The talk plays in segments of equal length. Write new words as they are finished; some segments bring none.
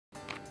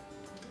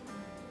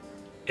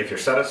If you're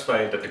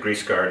satisfied that the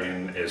Grease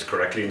Guardian is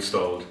correctly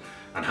installed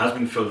and has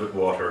been filled with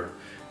water,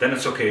 then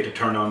it's okay to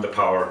turn on the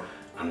power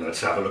and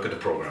let's have a look at the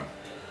program.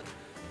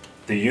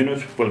 The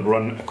unit will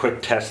run a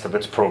quick test of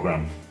its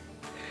program.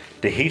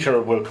 The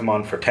heater will come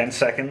on for 10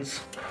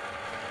 seconds,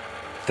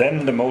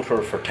 then the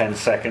motor for 10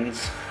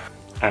 seconds,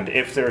 and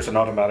if there's an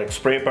automatic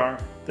spray bar,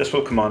 this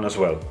will come on as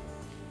well.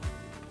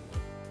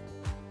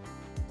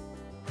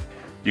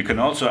 You can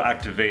also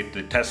activate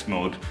the test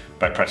mode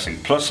by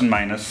pressing plus and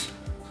minus,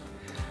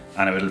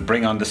 and it will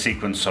bring on the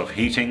sequence of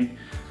heating,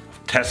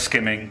 test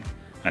skimming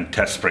and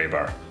test spray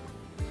bar.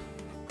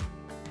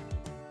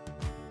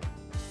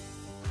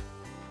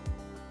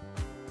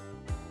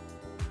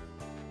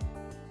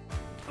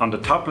 On the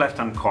top left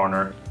hand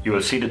corner you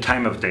will see the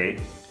time of day.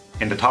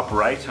 In the top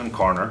right hand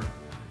corner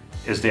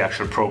is the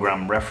actual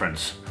program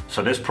reference.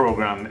 So this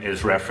program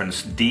is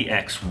reference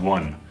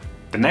DX1.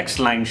 The next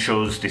line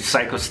shows the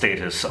cycle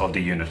status of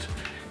the unit.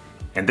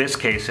 In this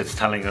case it's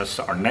telling us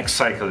our next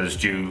cycle is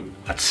due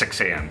at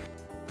 6 AM.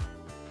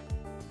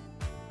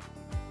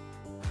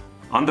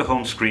 On the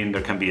home screen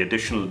there can be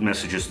additional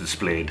messages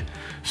displayed,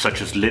 such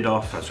as lid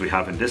off as we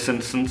have in this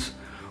instance,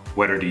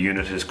 whether the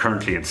unit is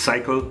currently in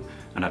cycle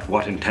and at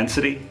what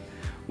intensity,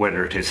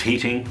 whether it is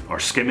heating or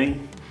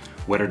skimming,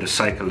 whether the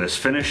cycle is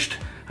finished,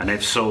 and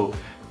if so,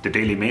 the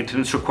daily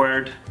maintenance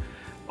required,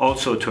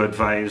 also to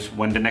advise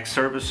when the next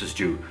service is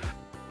due.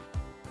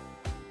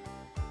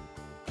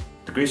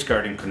 The Grease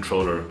Guardian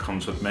controller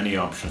comes with many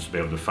options to be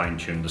able to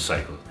fine-tune the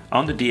cycle.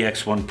 On the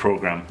DX1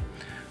 program,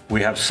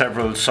 we have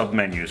several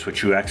sub-menus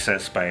which you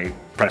access by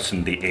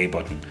pressing the A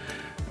button.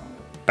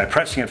 By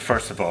pressing it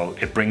first of all,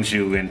 it brings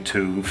you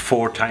into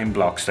 4 time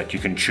blocks that you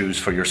can choose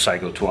for your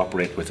cycle to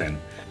operate within.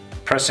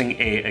 Pressing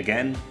A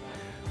again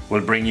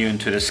will bring you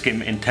into the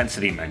skim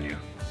intensity menu.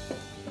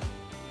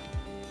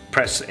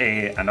 Press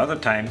A another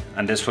time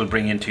and this will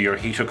bring into your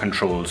heater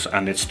controls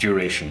and its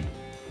duration.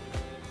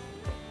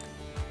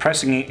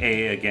 Pressing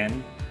A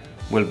again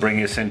will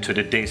bring us into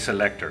the day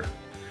selector,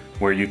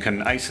 where you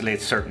can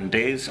isolate certain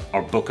days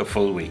or book a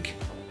full week.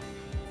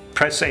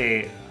 Press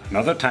A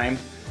another time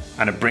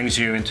and it brings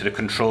you into the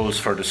controls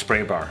for the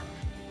spray bar.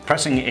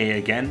 Pressing A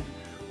again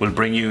will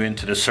bring you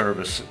into the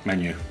service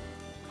menu.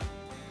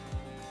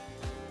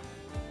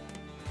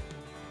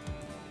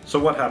 So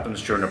what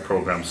happens during a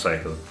program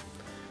cycle?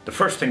 The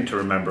first thing to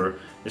remember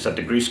is that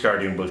the Grease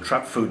Guardian will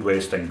trap food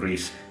waste and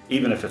grease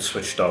even if it's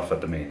switched off at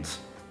the mains.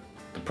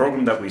 The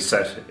program that we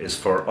set is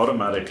for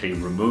automatically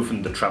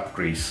removing the trapped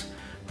grease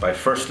by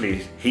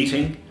firstly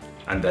heating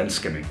and then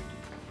skimming.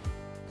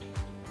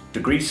 The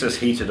grease is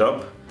heated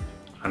up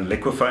and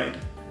liquefied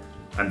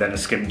and then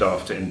is skimmed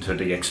off into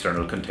the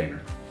external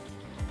container.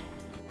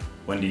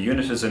 When the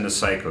unit is in a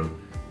cycle,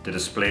 the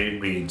display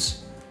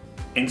reads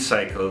in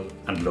cycle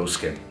and low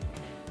skim.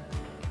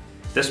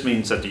 This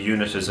means that the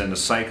unit is in a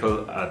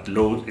cycle at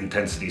low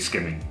intensity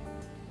skimming.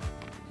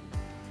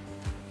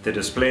 The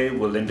display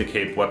will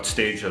indicate what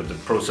stage of the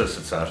process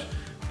it's at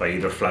by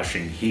either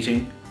flashing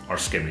heating or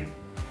skimming.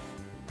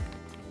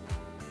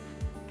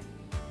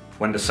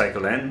 When the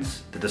cycle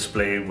ends, the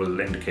display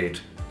will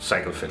indicate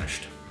cycle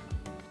finished.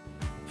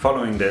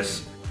 Following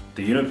this,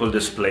 the unit will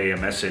display a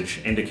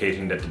message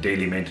indicating that the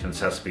daily maintenance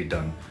has to be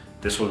done.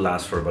 This will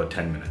last for about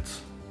 10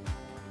 minutes.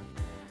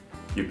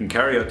 You can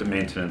carry out the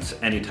maintenance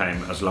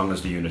anytime as long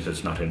as the unit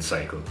is not in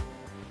cycle.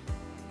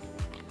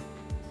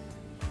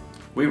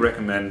 We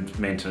recommend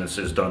maintenance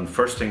is done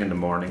first thing in the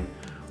morning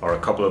or a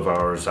couple of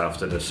hours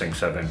after the sinks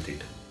have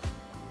emptied.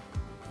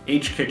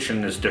 Each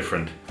kitchen is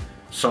different.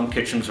 Some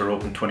kitchens are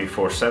open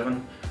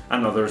 24/7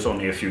 and others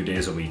only a few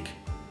days a week.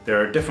 There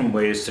are different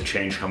ways to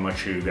change how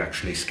much you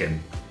actually skim.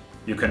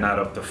 You can add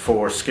up to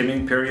 4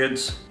 skimming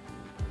periods,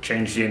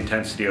 change the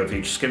intensity of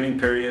each skimming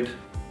period,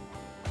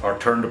 or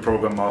turn the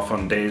program off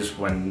on days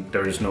when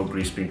there is no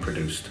grease being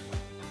produced.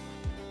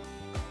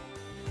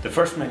 The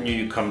first menu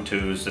you come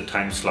to is the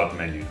Timeslot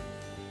menu.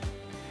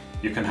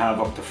 You can have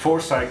up to 4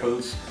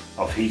 cycles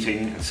of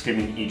heating and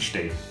skimming each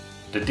day.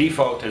 The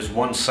default is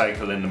 1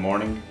 cycle in the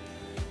morning,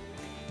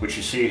 which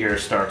you see here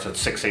starts at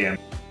 6 AM.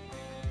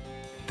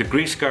 The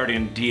Grease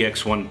Guardian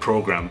DX1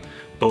 program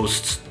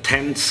boasts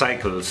 10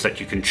 cycles that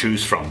you can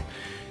choose from.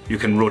 You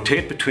can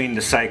rotate between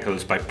the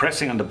cycles by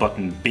pressing on the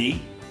button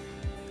B,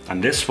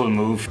 and this will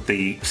move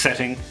the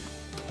setting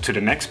to the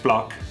next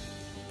block,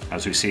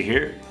 as we see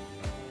here.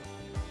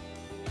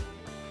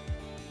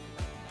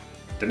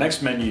 The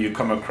next menu you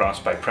come across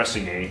by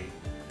pressing A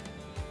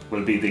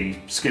will be the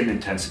skim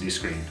intensity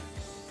screen.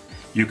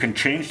 You can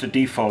change the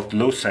default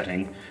low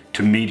setting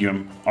to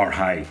medium or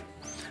high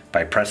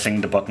by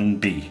pressing the button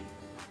B.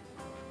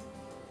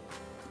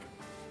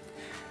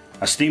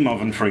 A steam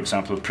oven, for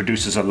example,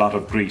 produces a lot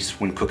of grease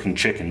when cooking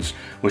chickens,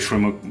 which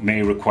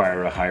may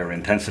require a higher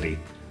intensity.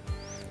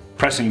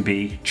 Pressing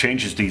B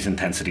changes these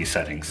intensity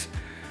settings.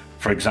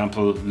 For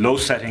example, low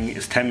setting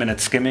is 10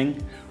 minutes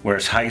skimming,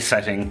 whereas high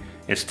setting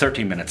is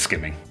 30 minutes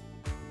skimming.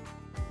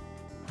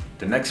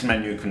 The next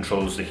menu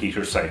controls the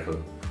heater cycle.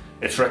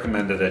 It's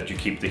recommended that you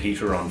keep the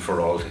heater on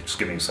for all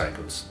skimming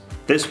cycles.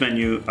 This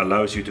menu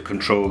allows you to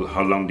control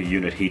how long the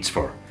unit heats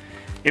for.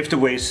 If the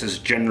waste is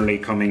generally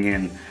coming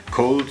in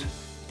cold,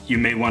 you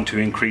may want to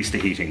increase the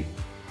heating.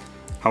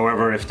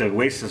 However, if the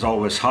waste is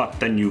always hot,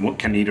 then you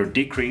can either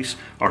decrease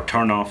or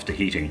turn off the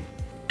heating.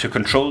 To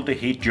control the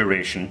heat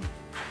duration,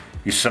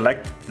 you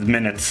select the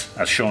minutes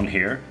as shown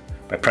here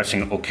by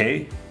pressing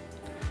OK,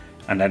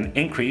 and then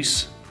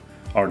increase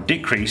or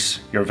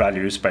decrease your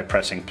values by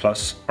pressing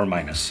plus or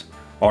minus.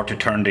 Or to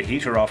turn the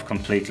heater off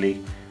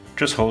completely,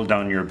 just hold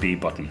down your B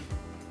button.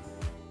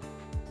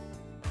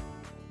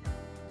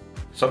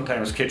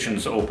 Sometimes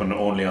kitchens open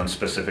only on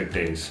specific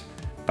days.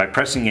 By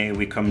pressing A,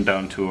 we come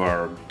down to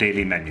our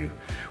daily menu,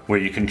 where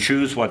you can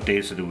choose what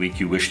days of the week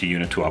you wish the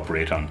unit to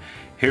operate on.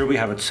 Here we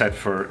have it set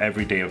for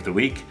every day of the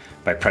week.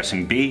 By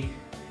pressing B,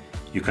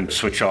 you can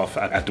switch off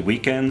at the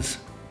weekends.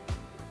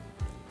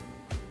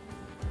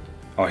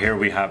 Or here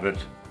we have it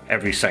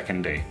every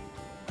second day.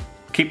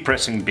 Keep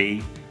pressing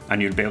B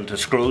and you'll be able to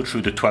scroll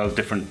through the 12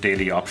 different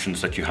daily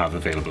options that you have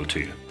available to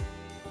you.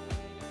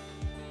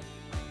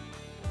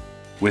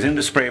 Within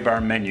the spray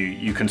bar menu,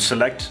 you can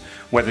select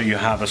whether you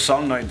have a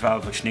solenoid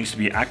valve which needs to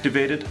be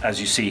activated, as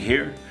you see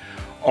here,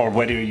 or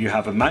whether you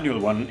have a manual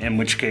one, in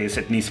which case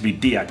it needs to be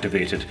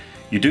deactivated.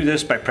 You do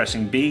this by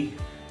pressing B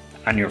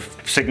and your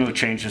signal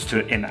changes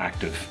to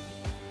inactive.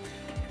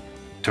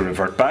 To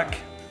revert back,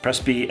 press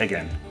B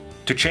again.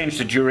 To change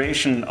the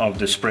duration of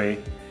the spray,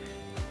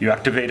 you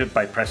activate it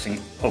by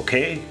pressing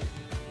OK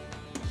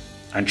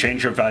and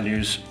change your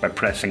values by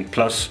pressing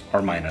plus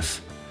or minus,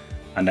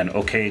 and then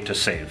OK to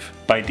save.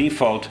 By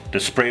default, the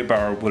spray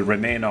bar will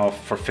remain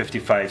off for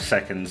 55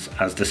 seconds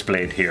as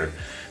displayed here.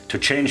 To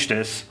change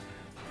this,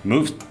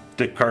 move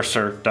the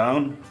cursor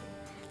down,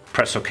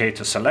 press OK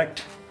to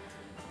select,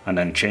 and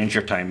then change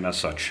your time as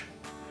such.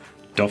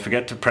 Don't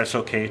forget to press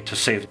OK to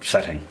save the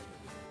setting.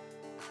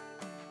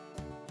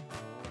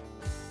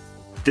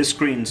 This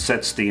screen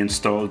sets the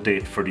install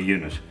date for the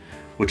unit,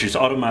 which is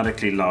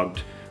automatically logged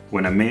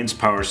when a mains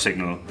power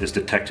signal is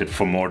detected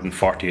for more than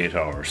 48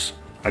 hours.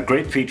 A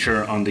great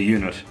feature on the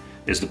unit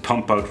is the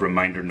pump out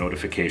reminder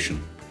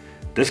notification.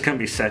 This can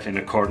be set in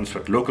accordance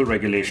with local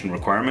regulation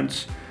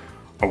requirements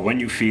or when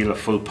you feel a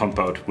full pump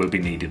out will be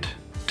needed.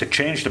 To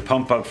change the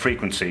pump out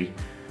frequency,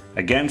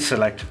 again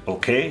select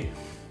OK,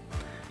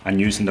 and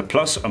using the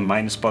plus or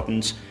minus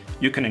buttons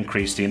you can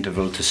increase the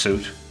interval to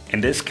suit.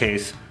 In this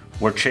case,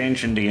 we're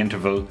changing the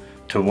interval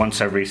to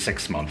once every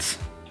 6 months.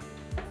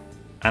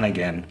 And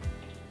again,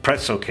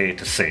 press OK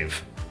to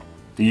save.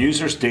 The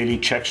user's daily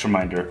checks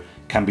reminder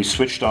can be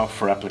switched off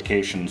for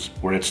applications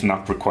where it's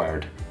not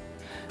required.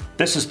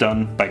 This is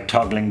done by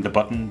toggling the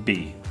button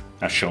B,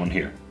 as shown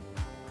here.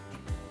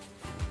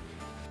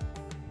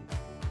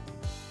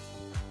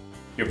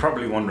 You're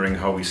probably wondering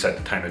how we set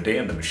the time of day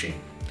in the machine.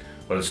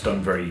 Well, it's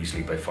done very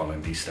easily by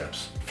following these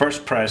steps.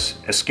 First, press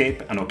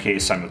Escape and OK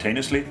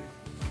simultaneously.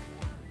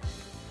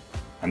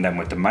 And then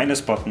with the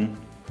minus button,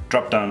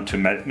 drop down to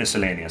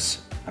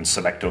Miscellaneous and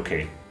select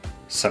OK.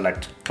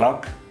 Select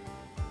Clock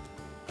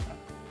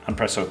and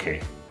press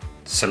OK.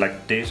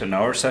 Select Date and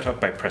Hour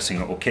setup by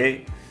pressing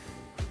OK.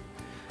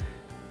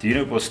 The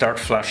unit will start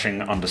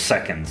flashing on the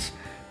seconds.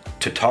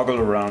 To toggle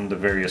around the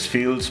various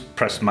fields,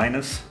 press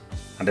minus,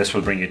 and this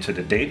will bring you to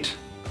the date,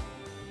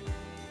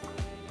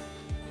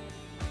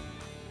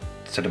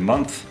 to the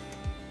month,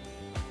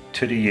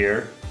 to the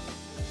year,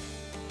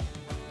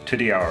 to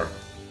the hour.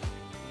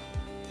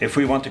 If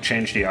we want to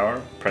change the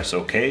hour, press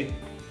OK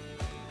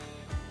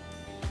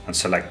and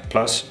select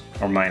plus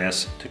or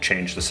minus to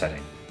change the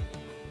setting.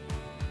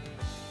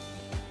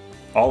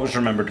 Always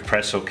remember to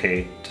press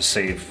OK to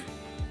save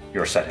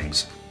your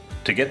settings.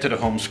 To get to the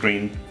home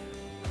screen,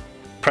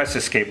 press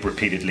Escape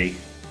repeatedly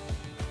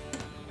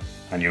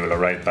and you will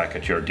arrive back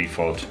at your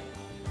default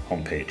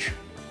home page.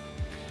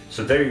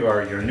 So there you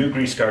are, your new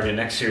Grease Guardian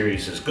X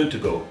series is good to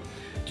go.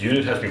 The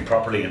unit has been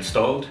properly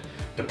installed,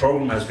 the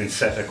program has been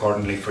set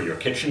accordingly for your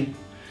kitchen.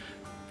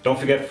 Don't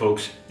forget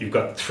folks, you've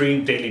got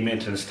 3 daily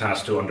maintenance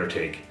tasks to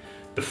undertake.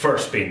 The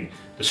first being,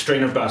 the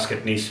strainer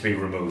basket needs to be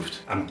removed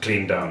and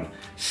cleaned down.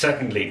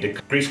 Secondly, the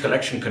grease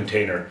collection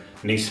container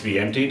needs to be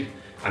emptied.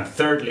 And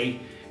thirdly,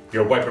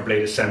 your wiper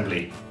blade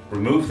assembly.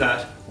 Remove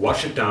that,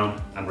 wash it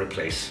down and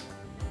replace.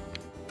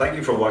 Thank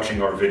you for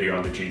watching our video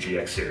on the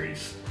GGX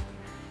series.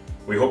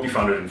 We hope you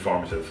found it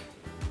informative.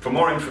 For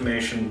more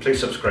information, please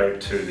subscribe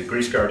to the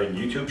Grease Guardian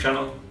YouTube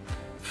channel,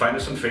 find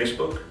us on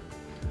Facebook,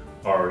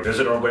 or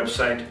visit our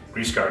website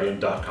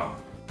greaseguardian.com.